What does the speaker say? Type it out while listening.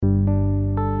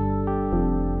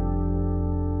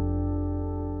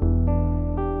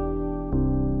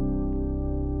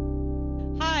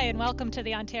welcome to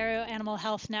the Ontario Animal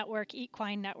Health Network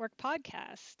Equine Network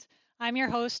podcast. I'm your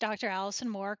host, Dr. Allison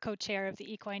Moore, co-chair of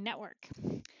the Equine Network.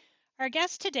 Our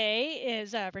guest today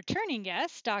is a returning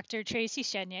guest, Dr. Tracey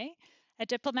Chenier, a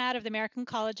diplomat of the American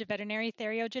College of Veterinary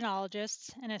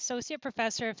Theriogenologists and associate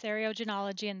professor of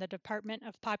theriogenology in the Department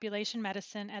of Population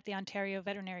Medicine at the Ontario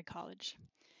Veterinary College.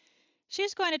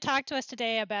 She's going to talk to us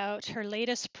today about her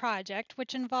latest project,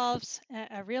 which involves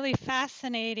a really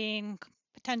fascinating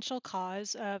potential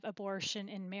cause of abortion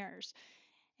in mares,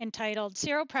 entitled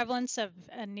Seroprevalence of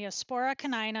Neospora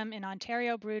caninum in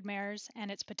Ontario broodmares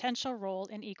and its potential role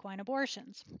in equine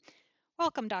abortions.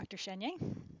 Welcome, Dr. Chenier.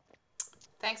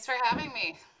 Thanks for having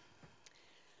me.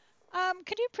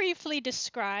 Could you briefly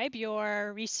describe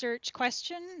your research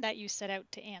question that you set out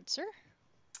to answer?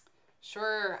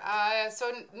 Sure.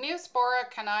 So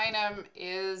Neospora caninum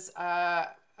is a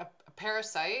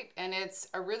parasite, and it's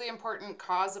a really important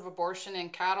cause of abortion in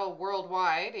cattle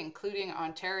worldwide, including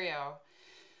Ontario.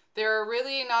 There are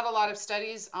really not a lot of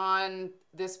studies on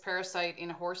this parasite in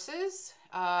horses,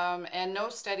 and no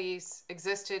studies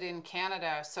existed in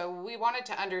Canada. So we wanted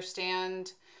to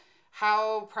understand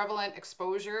how prevalent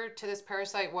exposure to this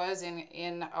parasite was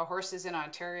in horses in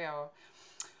Ontario.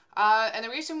 And the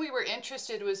reason we were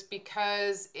interested was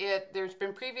because there's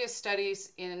been previous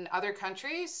studies in other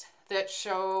countries that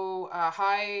show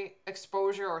high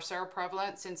exposure or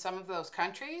seroprevalence in some of those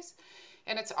countries.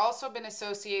 And it's also been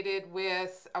associated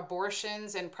with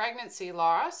abortions and pregnancy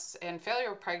loss and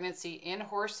failure of pregnancy in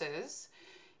horses.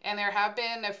 And there have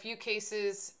been a few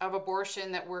cases of abortion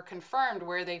that were confirmed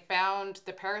where they found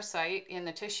the parasite in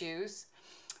the tissues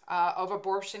of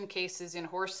abortion cases in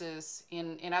horses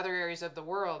in other areas of the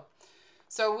world.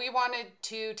 So we wanted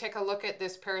to take a look at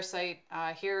this parasite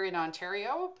here in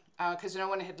Ontario because no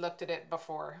one had looked at it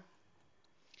before.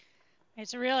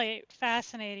 It's a really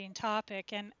fascinating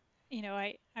topic, and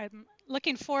I'm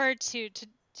looking forward to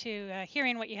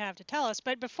hearing what you have to tell us.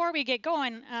 But before we get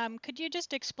going, could you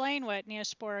just explain what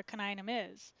Neospora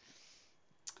caninum is?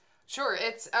 Sure,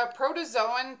 it's a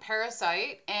protozoan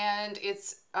parasite, and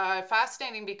it's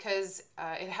fascinating because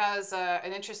it has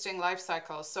an interesting life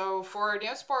cycle. So for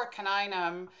Neospora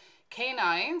caninum,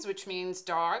 canines, which means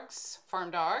dogs,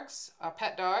 farm dogs,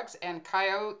 pet dogs, and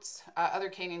coyotes, other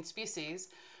canine species,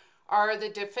 are the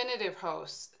definitive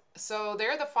hosts. So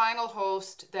they're the final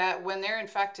host that when they're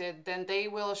infected, then they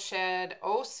will shed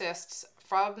oocysts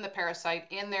from the parasite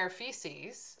in their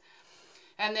feces.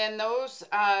 And then those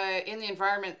in the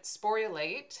environment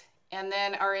sporulate and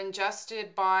then are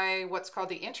ingested by what's called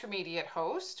the intermediate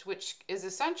host, which is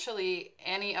essentially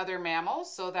any other mammal.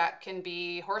 So that can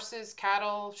be horses,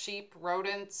 cattle, sheep,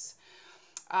 rodents.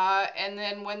 And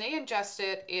then when they ingest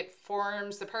it,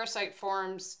 the parasite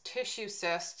forms tissue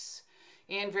cysts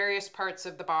in various parts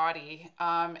of the body.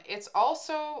 It's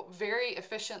also very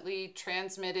efficiently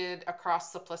transmitted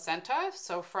across the placenta.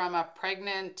 So from a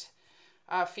pregnant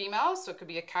female, so it could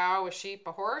be a cow, a sheep,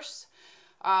 a horse,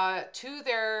 to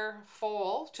their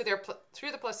foal,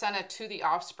 through the placenta to the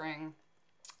offspring.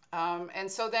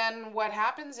 And so then what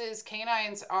happens is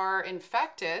canines are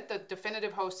infected, the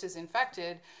definitive host is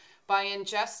infected by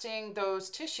ingesting those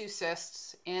tissue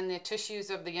cysts in the tissues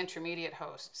of the intermediate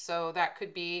host. So that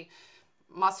could be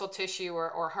muscle tissue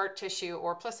or heart tissue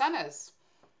or placentas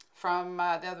from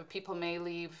the other people may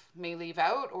leave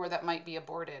out or that might be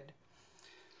aborted.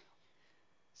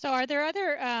 So are there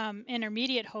other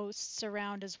intermediate hosts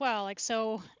around as well?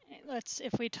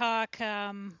 If we talk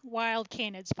wild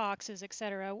canids, foxes,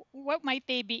 etc., what might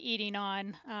they be eating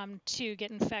on to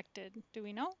get infected? Do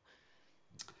we know?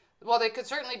 Well, they could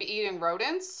certainly be eating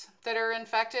rodents that are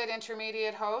infected,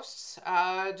 intermediate hosts,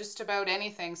 just about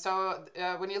anything. So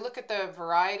when you look at the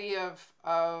variety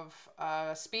of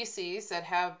species that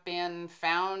have been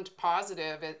found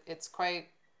positive, it's quite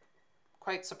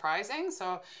surprising.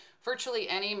 So virtually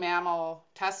any mammal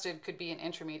tested could be an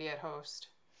intermediate host.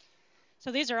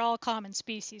 So these are all common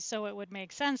species, so it would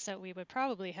make sense that we would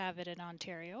probably have it in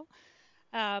Ontario.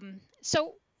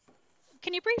 So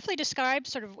can you briefly describe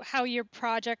sort of how your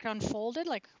project unfolded?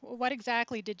 Like what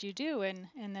exactly did you do and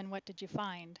then what did you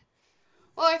find?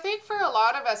 Well, I think for a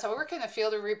lot of us, I work in the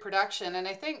field of reproduction, and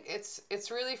I think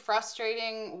it's really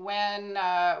frustrating when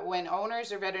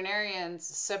owners or veterinarians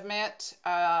submit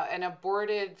an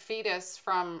aborted fetus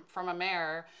from a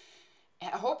mare,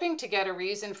 hoping to get a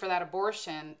reason for that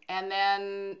abortion, and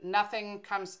then nothing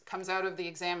comes out of the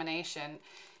examination.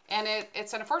 And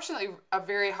it's unfortunately a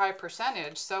very high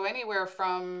percentage. So anywhere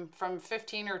from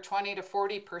 15 or 20 to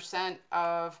 40%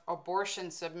 of abortion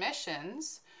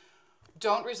submissions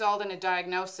don't result in a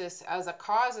diagnosis as a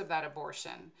cause of that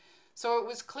abortion. So it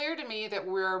was clear to me that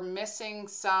we're missing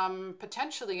some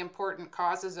potentially important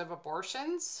causes of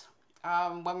abortions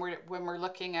when we're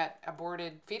looking at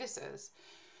aborted fetuses.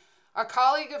 A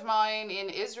colleague of mine in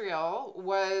Israel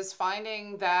was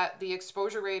finding that the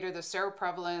exposure rate or the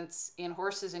seroprevalence in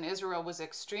horses in Israel was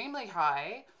extremely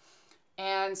high,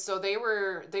 and so they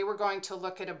were going to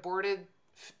look at aborted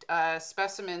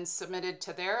specimens submitted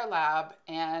to their lab,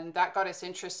 and that got us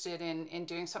interested in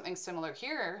doing something similar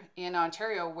here in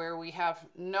Ontario, where we have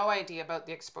no idea about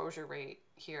the exposure rate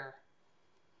here.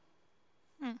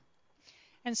 Hmm.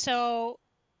 And so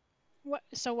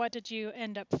what did you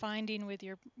end up finding with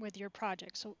your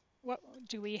project? So what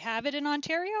do we have it in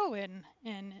Ontario, and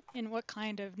in what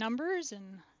kind of numbers,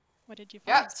 and what did you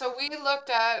Yeah, find? so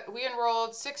we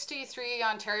enrolled 63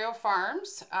 Ontario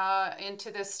farms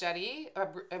into this study,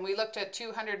 and we looked at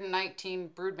 219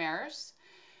 broodmares.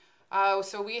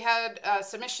 So we had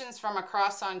submissions from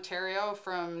across Ontario,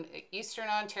 from Eastern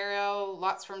Ontario,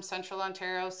 lots from Central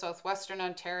Ontario, Southwestern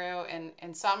Ontario,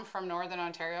 and some from Northern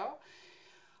Ontario.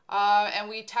 And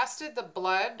we tested the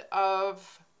blood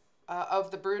of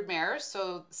the brood mares.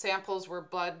 So samples were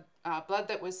blood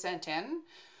that was sent in.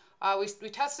 We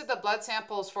tested the blood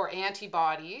samples for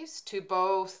antibodies to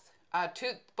both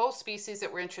species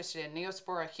that we're interested in,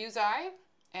 Neospora hughesi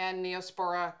and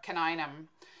Neospora caninum.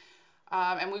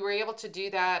 And we were able to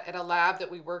do that at a lab that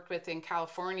we worked with in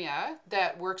California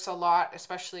that works a lot,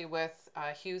 especially with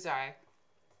hughesi.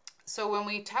 So when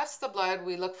we test the blood,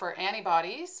 we look for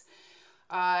antibodies.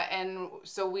 And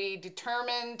so we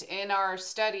determined in our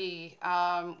study,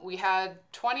 we had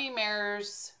 20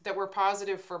 mares that were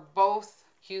positive for both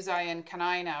hughesi and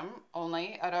caninum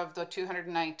only out of the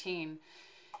 219.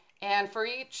 And for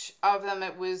each of them,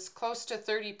 it was close to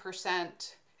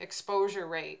 30% exposure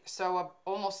rate. So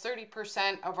almost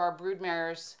 30% of our brood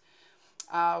mares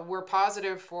were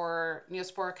positive for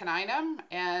Neospora caninum,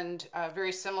 and a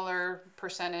very similar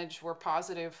percentage were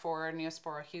positive for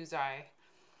Neospora hughesi.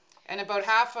 And about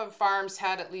half of farms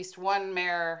had at least one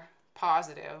mare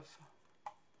positive.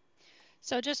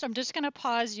 So I'm just going to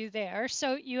pause you there.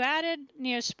 So you added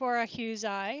Neospora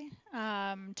hughesi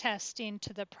testing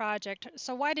to the project.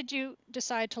 So why did you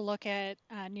decide to look at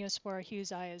Neospora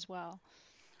hughesi as well?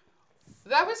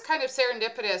 That was kind of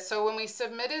serendipitous. So when we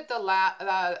submitted the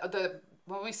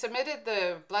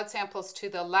blood samples to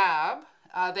the lab,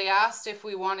 they asked if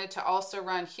we wanted to also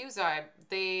run hughesi.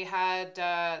 They had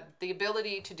the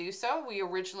ability to do so. We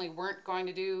originally weren't going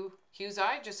to do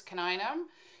hughesi, just caninum,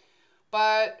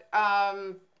 but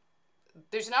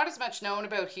there's not as much known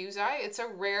about hughesi. It's a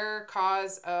rare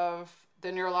cause of the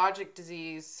neurologic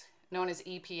disease known as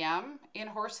EPM in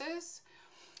horses.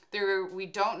 We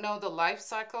don't know the life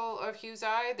cycle of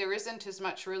hughesi. There isn't as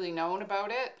much really known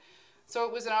about it. So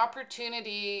it was an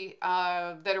opportunity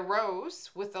that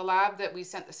arose with the lab that we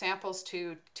sent the samples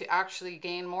to actually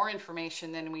gain more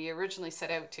information than we originally set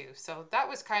out to. So that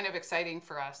was kind of exciting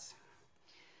for us.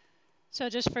 So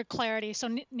just for clarity, so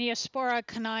Neospora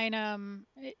caninum,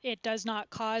 it does not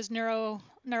cause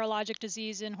neurologic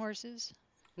disease in horses?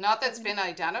 Not that's been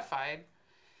identified.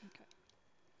 Okay.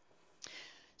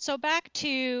 So back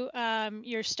to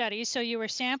your study. So you were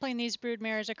sampling these brood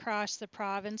mares across the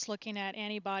province, looking at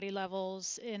antibody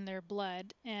levels in their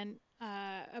blood, and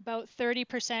about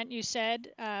 30% you said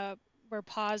were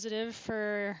positive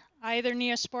for either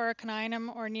Neospora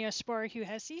caninum or Neospora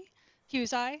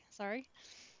hughesi, sorry.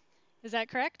 Is that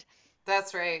correct?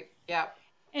 That's right. Yeah.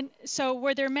 And so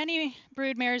were there many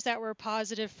brood mares that were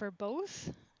positive for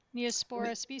both We,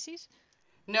 Neospora species?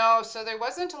 no, so there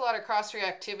wasn't a lot of cross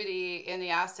reactivity in the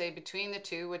assay between the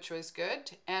two, which was good.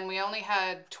 And we only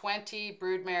had 20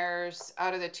 brood mares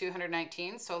out of the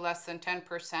 219, so less than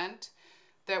 10%,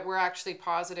 that were actually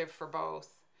positive for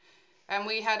both. And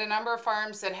we had a number of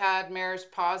farms that had mares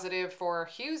positive for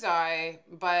hughesi,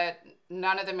 but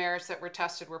none of the mares that were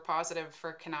tested were positive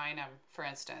for caninum, for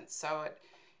instance. So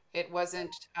it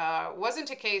wasn't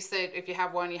a case that if you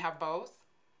have one, you have both.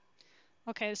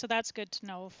 Okay, so that's good to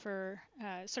know for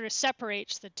sort of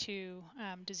separates the two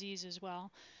diseases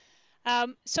well.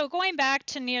 So going back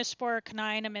to Neospora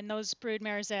caninum and those brood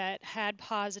mares that had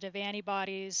positive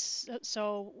antibodies,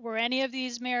 so were any of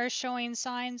these mares showing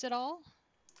signs at all?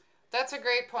 That's a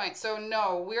great point. So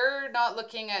no, we're not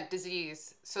looking at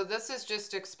disease. So this is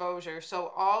just exposure.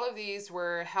 So all of these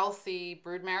were healthy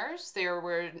brood mares.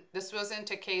 This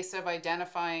wasn't a case of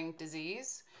identifying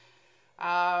disease.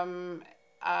 Um,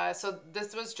 so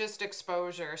this was just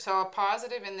exposure. So a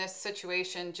positive in this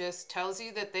situation just tells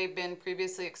you that they've been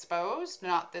previously exposed,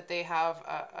 not that they have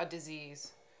a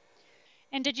disease.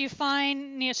 And did you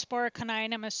find Neospora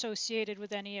caninum associated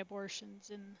with any abortions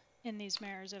in these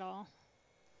mares at all?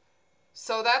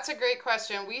 So that's a great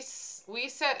question. We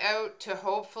set out to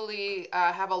hopefully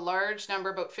have a large number,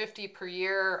 about 50 per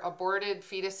year, aborted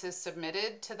fetuses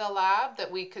submitted to the lab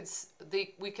that we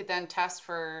could then test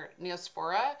for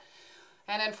Neospora.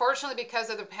 And unfortunately, because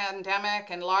of the pandemic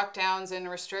and lockdowns and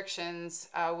restrictions,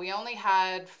 we only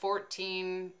had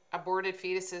 14 aborted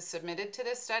fetuses submitted to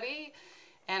this study,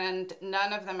 and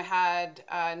none of them had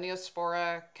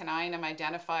Neospora caninum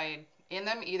identified in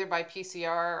them, either by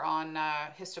PCR or on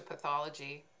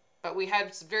histopathology. But we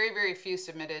had very, very few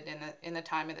submitted in the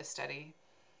time of the study.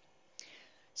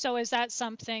 So is that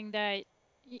something that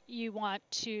you want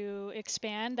to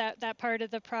expand that part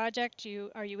of the project?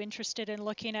 Are you interested in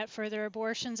looking at further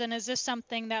abortions? And is this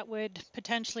something that would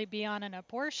potentially be on an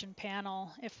abortion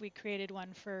panel if we created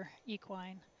one for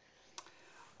equine?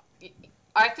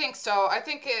 I think so. I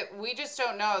think we just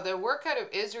don't know. The work out of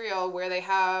Israel, where they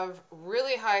have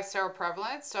really high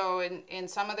seroprevalence, so in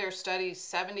some of their studies,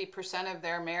 70% of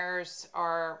their mares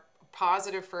are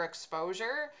positive for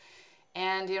exposure.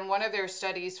 And in one of their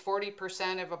studies,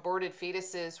 40% of aborted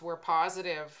fetuses were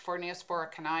positive for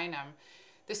Neospora caninum.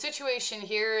 The situation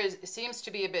here seems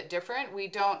to be a bit different. We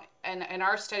don't, in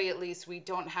our study at least, we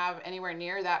don't have anywhere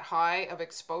near that high of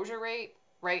exposure rate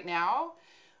right now.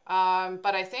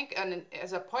 But I think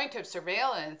as a point of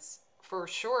surveillance, for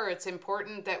sure, it's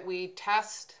important that we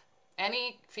test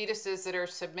any fetuses that are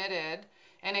submitted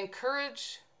and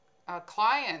encourage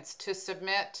clients to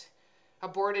submit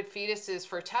aborted fetuses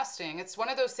for testing. It's one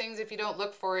of those things, if you don't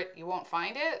look for it, you won't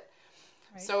find it.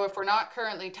 Right. So if we're not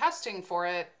currently testing for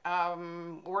it,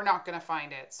 we're not going to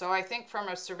find it. So I think from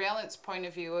a surveillance point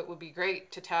of view, it would be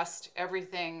great to test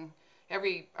everything,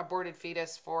 every aborted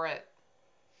fetus for it.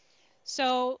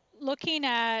 So looking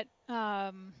at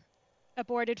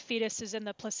aborted fetuses in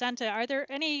the placenta, are there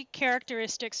any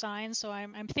characteristic signs? So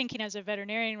I'm thinking as a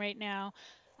veterinarian right now,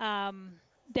 um,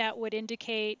 that would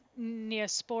indicate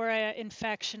Neospora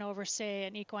infection over, say,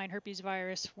 an equine herpes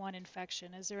virus 1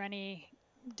 infection. Is there any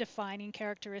defining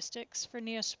characteristics for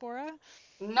Neospora?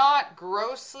 Not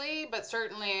grossly, but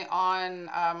certainly on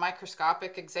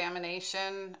microscopic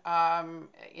examination,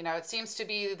 it seems to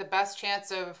be the best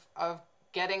chance of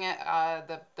getting it,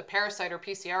 the parasite or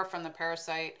PCR from the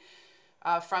parasite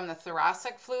from the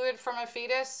thoracic fluid from a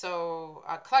fetus. So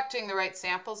collecting the right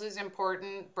samples is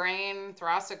important. Brain,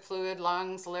 thoracic fluid,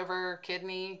 lungs, liver,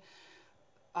 kidney,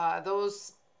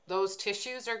 those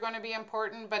tissues are going to be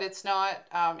important, but it's not,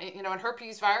 in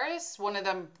herpes virus, one of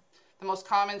the most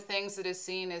common things that is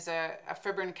seen is a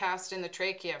fibrin cast in the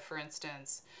trachea, for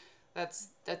instance.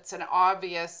 That's an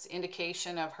obvious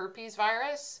indication of herpes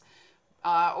virus.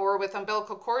 Or with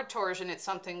umbilical cord torsion, it's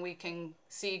something we can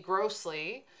see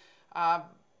grossly, uh,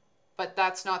 but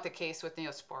that's not the case with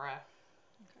Neospora.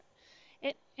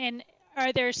 And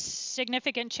are there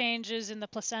significant changes in the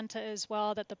placenta as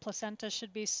well that the placenta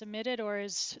should be submitted, or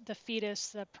is the fetus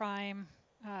the prime,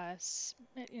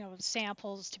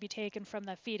 samples to be taken from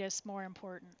the fetus more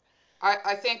important?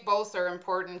 I think both are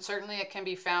important. Certainly, it can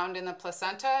be found in the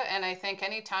placenta, and I think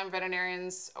anytime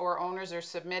veterinarians or owners are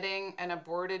submitting an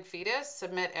aborted fetus,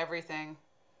 submit everything.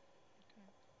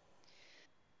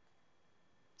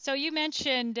 So you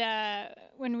mentioned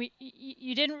when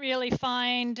you didn't really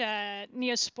find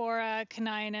Neospora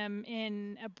caninum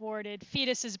in aborted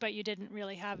fetuses, but you didn't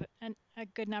really have a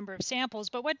good number of samples.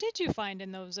 But what did you find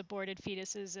in those aborted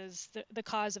fetuses as the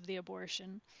cause of the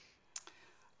abortion?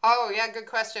 Oh, yeah, good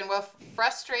question. Well,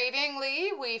 frustratingly,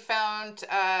 we found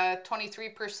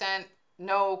 23%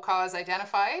 no cause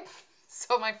identified.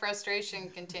 So my frustration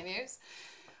continues.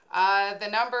 The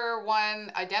number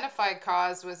one identified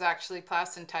cause was actually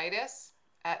placentitis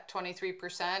at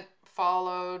 23%,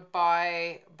 followed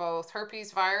by both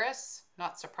herpes virus,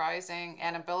 not surprising,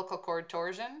 and umbilical cord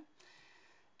torsion.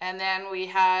 And then we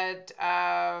had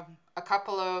a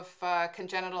couple of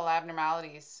congenital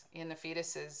abnormalities in the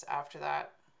fetuses after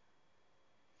that.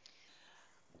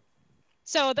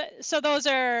 So those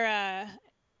are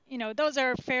those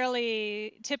are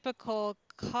fairly typical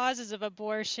causes of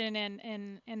abortion,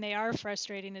 and they are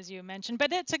frustrating, as you mentioned.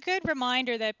 But it's a good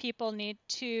reminder that people need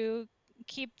to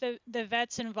keep the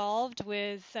vets involved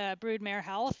with broodmare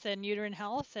health and uterine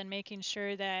health, and making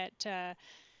sure that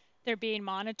they're being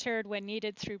monitored when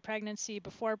needed through pregnancy,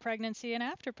 before pregnancy, and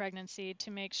after pregnancy,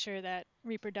 to make sure that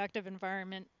reproductive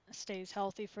environment stays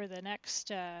healthy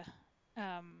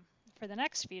um, for the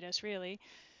next fetus, really.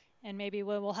 And maybe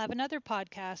we'll have another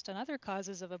podcast on other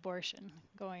causes of abortion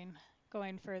going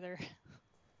further.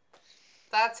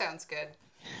 That sounds good.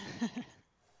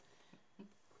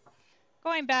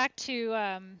 Going back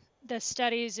to the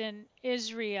studies in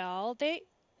Israel,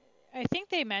 I think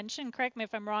they mentioned, correct me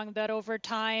if I'm wrong, that over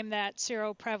time that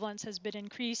seroprevalence has been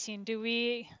increasing.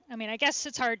 I mean, I guess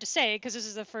it's hard to say because this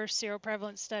is the first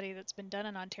seroprevalence study that's been done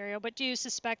in Ontario, but do you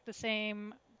suspect the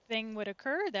same thing would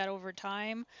occur, that over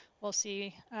time we'll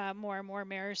see more and more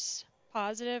mares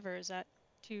positive, or is that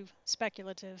too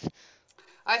speculative?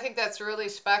 I think that's really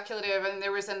speculative. And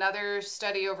there was another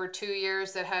study over 2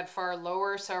 years that had far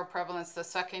lower cell prevalence the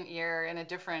second year in a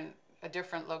different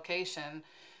location.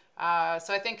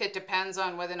 So I think it depends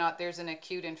on whether or not there's an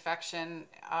acute infection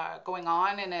going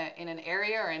on in an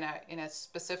area or in a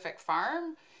specific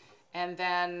farm, and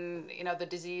then the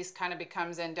disease kind of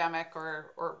becomes endemic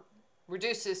or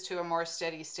reduces to a more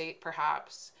steady state,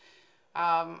 perhaps.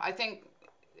 I think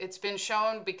it's been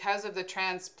shown because of the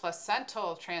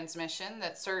transplacental transmission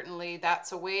that certainly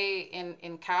that's a way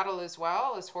in cattle as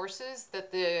well as horses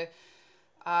that the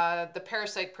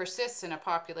parasite persists in a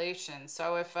population.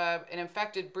 So if an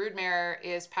infected broodmare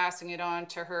is passing it on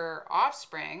to her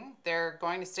offspring, they're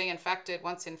going to stay infected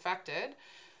once infected.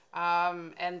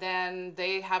 And then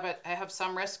they have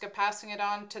some risk of passing it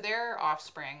on to their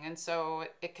offspring. And so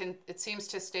it seems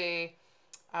to stay,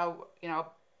 uh, you know,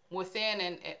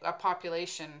 within a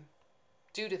population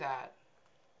due to that.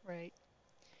 Right.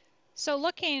 So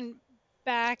looking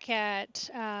back at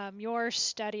your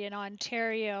study in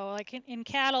Ontario, like in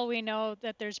cattle, we know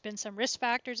that there's been some risk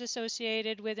factors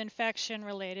associated with infection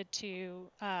related to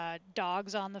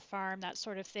dogs on the farm, that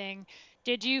sort of thing.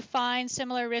 Did you find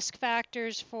similar risk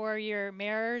factors for your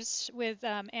mares with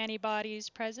antibodies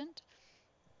present?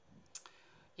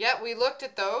 Yeah, we looked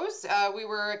at those. We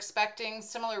were expecting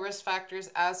similar risk factors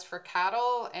as for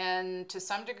cattle, and to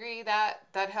some degree that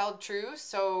held true.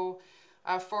 So,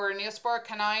 for Neospora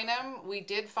caninum, we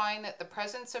did find that the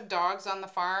presence of dogs on the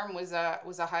farm was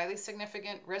a highly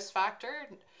significant risk factor.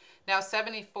 Now,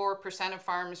 74% of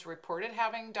farms reported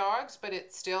having dogs, but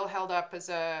it still held up as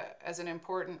an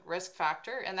important risk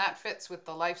factor, and that fits with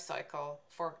the life cycle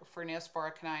for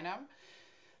Neospora caninum.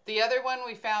 The other one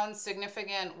we found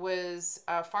significant was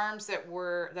farms that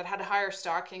had a higher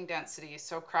stocking density,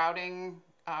 so crowding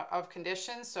of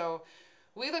conditions. So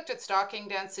we looked at stocking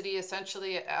density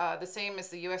essentially the same as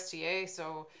the USDA,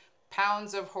 so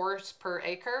pounds of horse per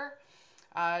acre,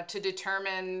 to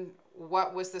determine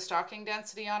what was the stocking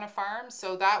density on a farm.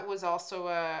 So that was also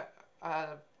a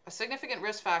significant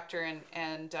risk factor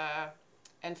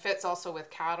and fits also with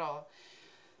cattle.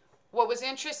 What was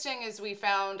interesting is we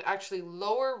found actually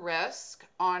lower risk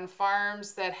on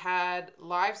farms that had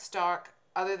livestock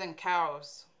other than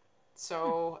cows.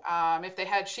 So if they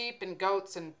had sheep and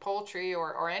goats and poultry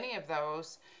or any of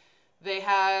those, they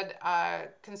had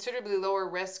considerably lower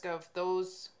risk of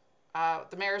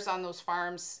the mares on those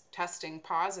farms testing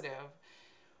positive.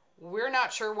 We're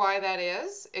not sure why that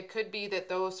is. It could be that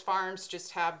those farms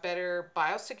just have better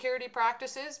biosecurity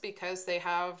practices because they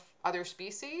have other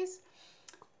species.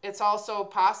 It's also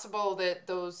possible that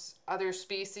those other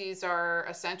species are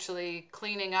essentially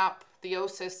cleaning up the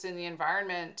oocysts in the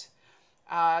environment,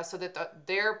 so that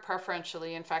they're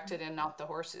preferentially infected and not the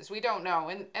horses. We don't know,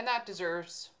 and that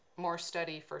deserves more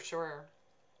study for sure.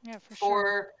 Yeah, for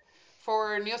sure.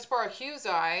 For Neospora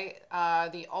hughesi,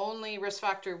 the only risk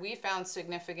factor we found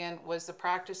significant was the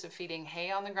practice of feeding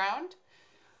hay on the ground.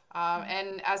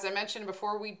 And as I mentioned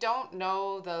before, we don't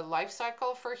know the life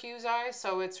cycle for hughesi,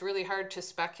 so it's really hard to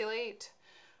speculate.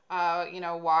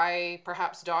 Why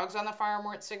perhaps dogs on the farm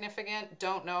weren't significant.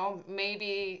 Don't know.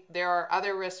 Maybe there are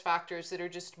other risk factors that are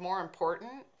just more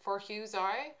important for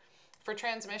hughesi for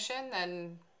transmission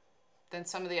than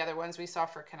some of the other ones we saw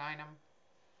for caninum.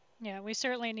 Yeah, we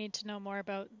certainly need to know more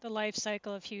about the life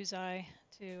cycle of hughesi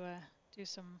to do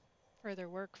some further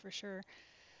work for sure.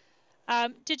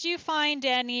 Did you find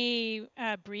any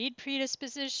breed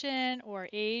predisposition or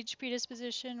age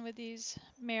predisposition with these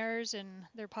mares and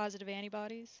their positive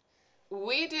antibodies?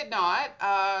 We did not.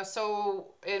 So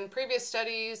in previous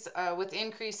studies, with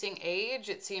increasing age,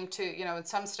 it seemed to, in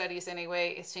some studies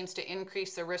anyway, it seems to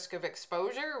increase the risk of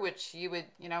exposure, which you would,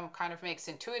 kind of makes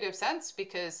intuitive sense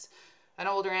because an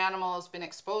older animal has been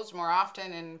exposed more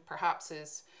often and perhaps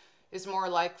is more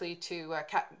likely to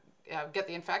get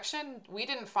the infection. We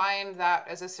didn't find that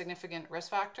as a significant risk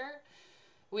factor.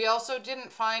 We also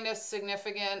didn't find a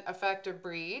significant effect of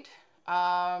breed.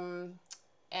 And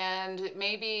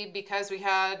maybe because we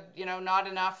had, not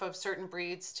enough of certain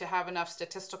breeds to have enough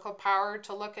statistical power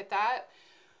to look at that.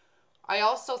 I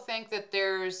also think that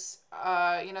there's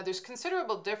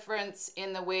considerable difference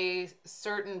in the way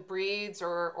certain breeds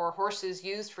or horses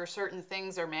used for certain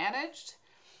things are managed.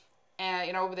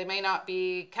 and they may not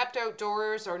be kept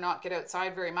outdoors or not get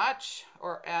outside very much,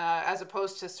 or as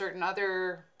opposed to certain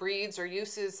other breeds or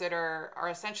uses that are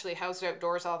essentially housed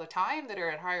outdoors all the time that are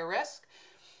at higher risk.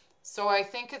 So I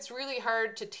think it's really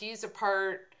hard to tease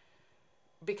apart,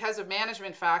 because of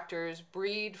management factors,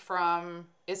 breed from,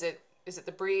 is it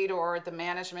the breed or the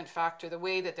management factor, the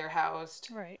way that they're housed.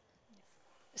 Right.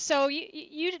 So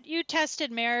you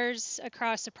tested mares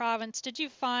across the province. Did you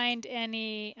find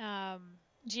any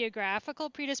geographical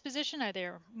predisposition? Are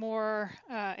there more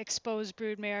exposed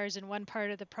brood mares in one part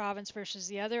of the province versus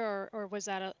the other, or was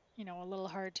that a little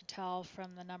hard to tell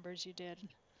from the numbers you did?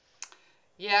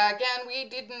 Yeah, again, we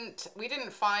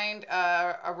didn't find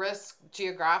a risk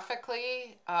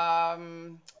geographically.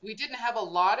 We didn't have a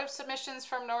lot of submissions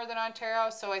from Northern Ontario,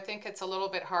 so I think it's a little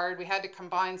bit hard. We had to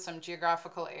combine some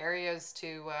geographical areas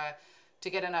to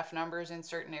get enough numbers in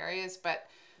certain areas, but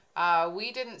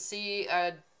we didn't see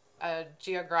a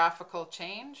geographical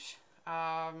change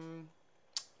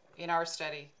in our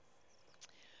study.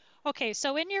 Okay,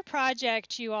 so in your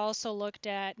project, you also looked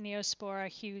at Neospora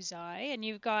hughesi, and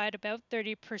you've got about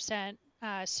 30%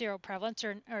 seroprevalence,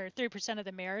 or 30% of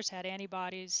the mares had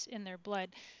antibodies in their blood.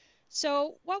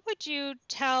 So, what would you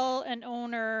tell an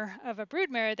owner of a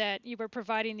broodmare that you were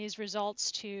providing these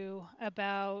results to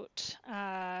about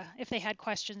if they had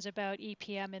questions about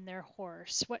EPM in their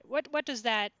horse? What does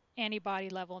that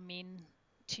antibody level mean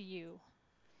to you?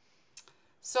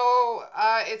 So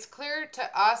it's clear to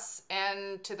us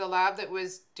and to the lab that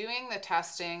was doing the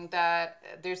testing that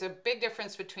there's a big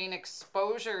difference between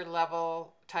exposure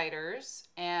level titers,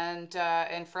 and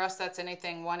for us that's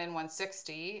anything 1 in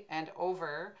 160 and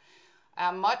over.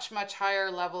 Much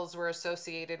higher levels were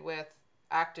associated with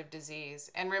active disease.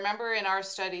 And remember, in our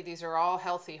study, these are all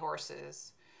healthy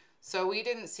horses. So we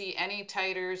didn't see any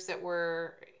titers that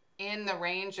were in the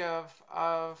range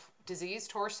of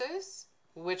diseased horses,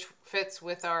 which fits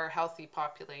with our healthy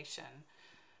population.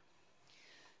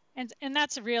 And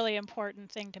that's a really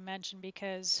important thing to mention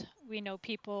because we know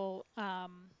people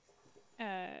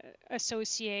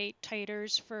associate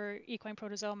titers for equine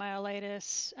protozoal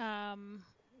myelitis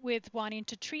with wanting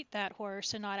to treat that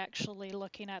horse and not actually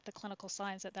looking at the clinical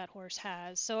signs that that horse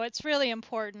has. So it's really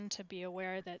important to be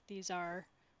aware that these are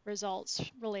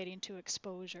results relating to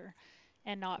exposure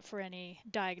and not for any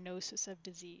diagnosis of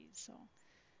disease. So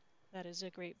that is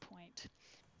a great point.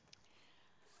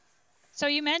 So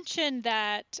you mentioned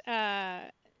that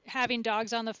having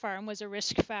dogs on the farm was a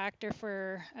risk factor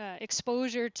for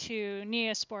exposure to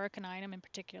Neospora caninum in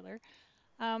particular.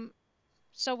 Um,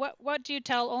 so what do you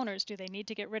tell owners? Do they need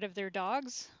to get rid of their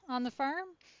dogs on the farm?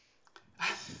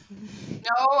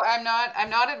 No, I'm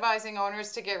not advising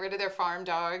owners to get rid of their farm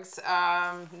dogs.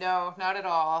 No, not at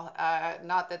all.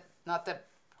 Not that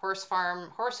horse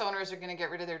owners are going to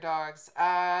get rid of their dogs.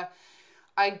 I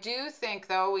do think,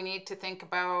 though, we need to think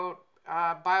about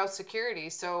biosecurity.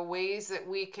 So ways that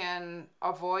we can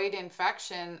avoid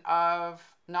infection of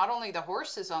not only the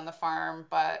horses on the farm,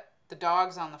 but the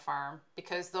dogs on the farm,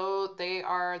 because though they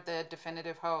are the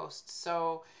definitive hosts.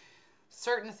 So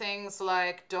certain things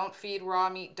like don't feed raw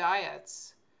meat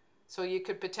diets. So you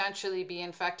could potentially be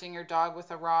infecting your dog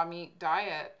with a raw meat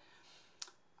diet.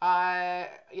 A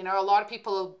lot of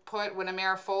people put, when a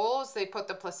mare foals, they put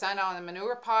the placenta on the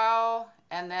manure pile,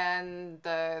 and then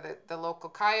the local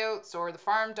coyotes or the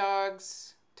farm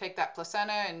dogs take that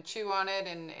placenta and chew on it,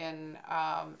 and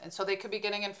so they could be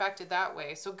getting infected that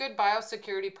way. So good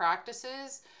biosecurity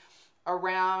practices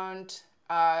around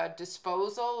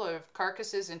disposal of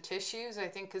carcasses and tissues, I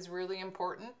think, is really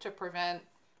important to prevent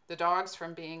the dogs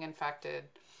from being infected.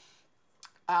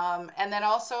 And then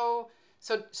also,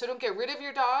 so don't get rid of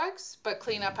your dogs, but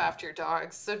clean up after your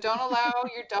dogs. So don't allow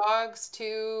your dogs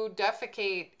to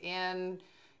defecate in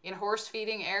horse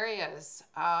feeding areas.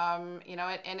 And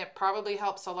it probably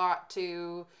helps a lot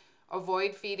to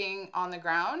avoid feeding on the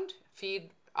ground. Feed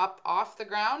up off the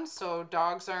ground so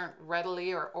dogs aren't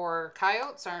readily, or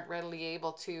coyotes aren't readily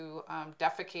able to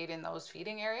defecate in those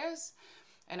feeding areas,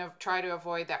 and try to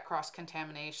avoid that cross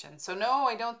contamination. So no,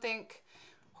 I don't think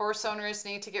horse owners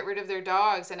need to get rid of their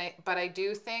dogs, but I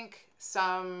do think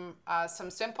some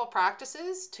simple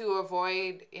practices to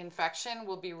avoid infection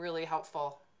will be really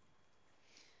helpful.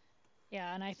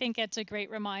 Yeah, and I think it's a great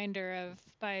reminder of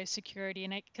biosecurity,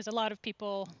 and because a lot of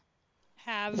people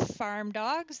have farm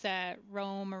dogs that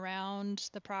roam around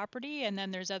the property, and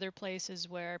then there's other places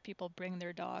where people bring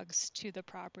their dogs to the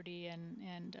property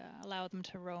and allow them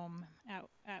to roam out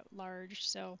at large.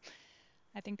 So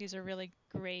I think these are really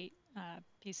great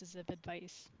pieces of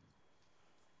advice.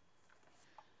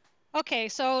 Okay,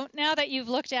 so now that you've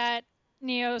looked at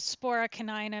Neospora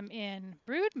caninum in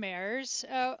brood mares,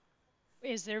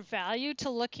 is there value to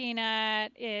looking at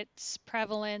its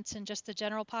prevalence in just the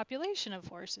general population of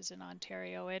horses in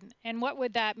Ontario? And what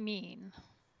would that mean?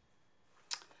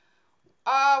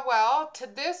 Well, to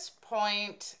this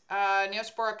point,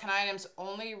 Neospora caninum's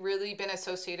only really been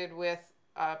associated with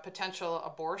potential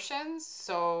abortions.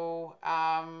 So,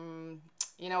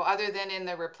 other than in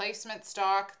the replacement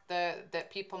stock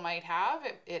that people might have,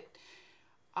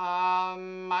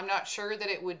 I'm not sure that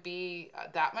it would be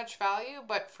that much value.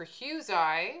 But for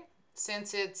hughesi,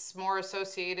 since it's more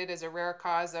associated as a rare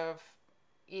cause of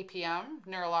EPM,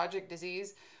 neurologic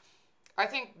disease, I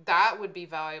think that would be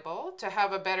valuable to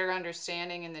have a better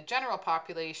understanding in the general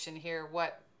population here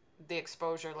what the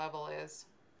exposure level is.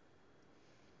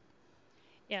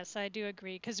 Yes, I do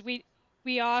agree because we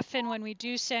often, when we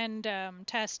do send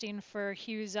testing for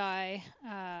hughesi,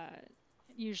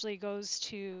 usually goes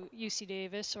to UC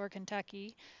Davis or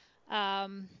Kentucky.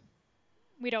 Um,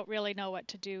 we don't really know what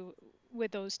to do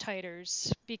with those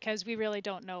titers because we really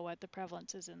don't know what the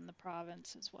prevalence is in the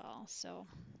province as well. So,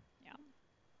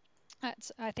 yeah,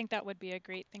 I think that would be a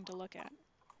great thing to look at.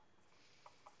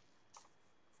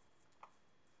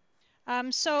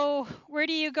 So where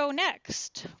do you go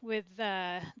next with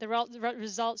the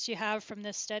results you have from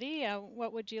this study?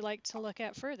 What would you like to look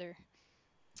at further?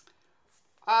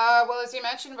 Well, as you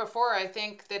mentioned before, I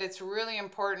think that it's really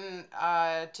important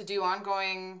to do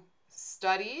ongoing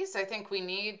studies. I think we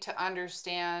need to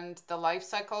understand the life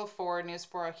cycle for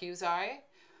Neospora hughesi.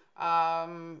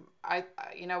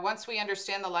 Once we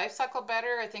understand the life cycle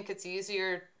better, I think it's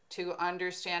easier to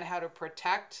understand how to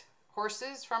protect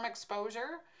horses from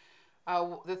exposure.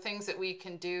 The things that we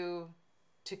can do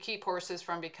to keep horses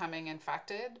from becoming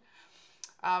infected.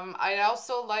 I'd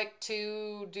also like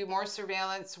to do more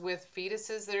surveillance with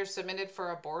fetuses that are submitted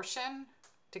for abortion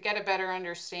to get a better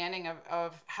understanding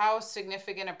of how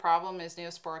significant a problem is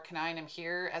Neospora caninum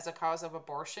here as a cause of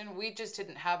abortion. We just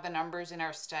didn't have the numbers in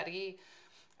our study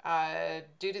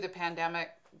due to the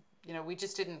pandemic. We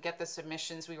just didn't get the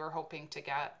submissions we were hoping to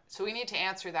get. So we need to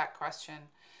answer that question.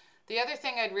 The other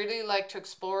thing I'd really like to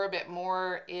explore a bit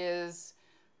more is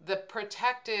the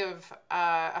protective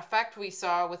effect we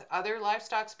saw with other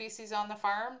livestock species on the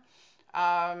farm.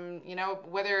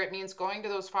 Whether it means going to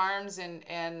those farms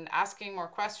and asking more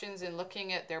questions and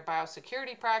looking at their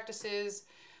biosecurity practices,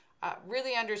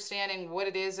 really understanding what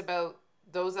it is about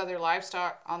those other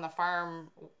livestock on the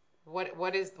farm, what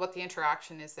the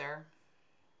interaction is there.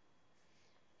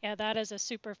 Yeah, that is a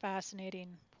super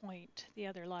fascinating point, the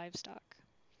other livestock.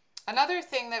 Another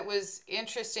thing that was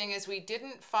interesting is we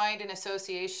didn't find an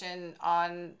association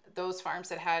on those farms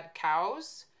that had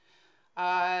cows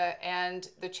and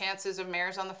the chances of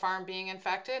mares on the farm being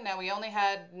infected. Now, we only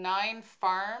had 9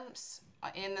 farms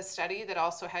in the study that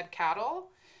also had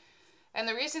cattle. And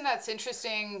the reason that's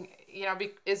interesting,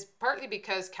 is partly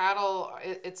because cattle,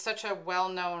 it's such a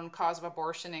well-known cause of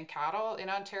abortion in cattle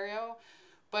in Ontario.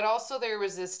 But also there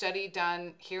was a study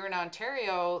done here in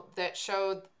Ontario that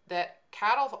showed that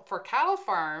cattle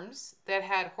farms that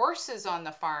had horses on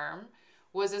the farm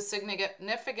was a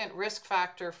significant risk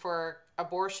factor for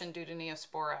abortion due to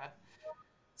Neospora.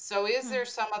 So is Hmm. there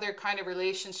some other kind of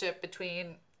relationship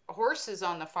between horses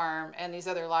on the farm and these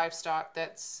other livestock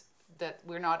that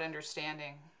we're not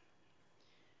understanding?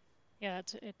 Yeah,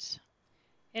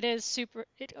 it is super.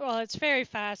 Well, it's very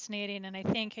fascinating, and I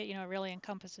think it really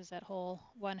encompasses that whole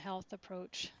One Health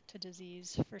approach to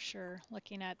disease for sure.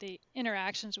 Looking at the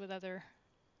interactions with other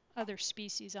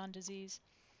species on disease.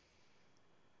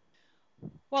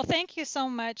 Well, thank you so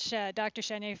much, Dr.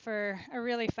 Chenier, for a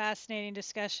really fascinating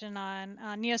discussion on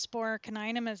Neospora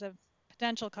caninum as a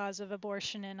potential cause of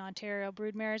abortion in Ontario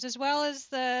broodmares, as well as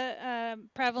the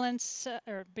prevalence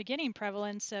or beginning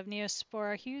prevalence of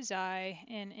Neospora hughesi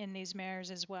in these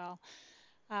mares as well.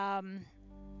 Um,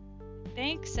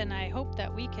 Thanks, and I hope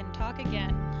that we can talk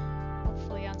again,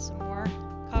 hopefully on some more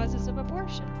causes of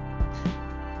abortion.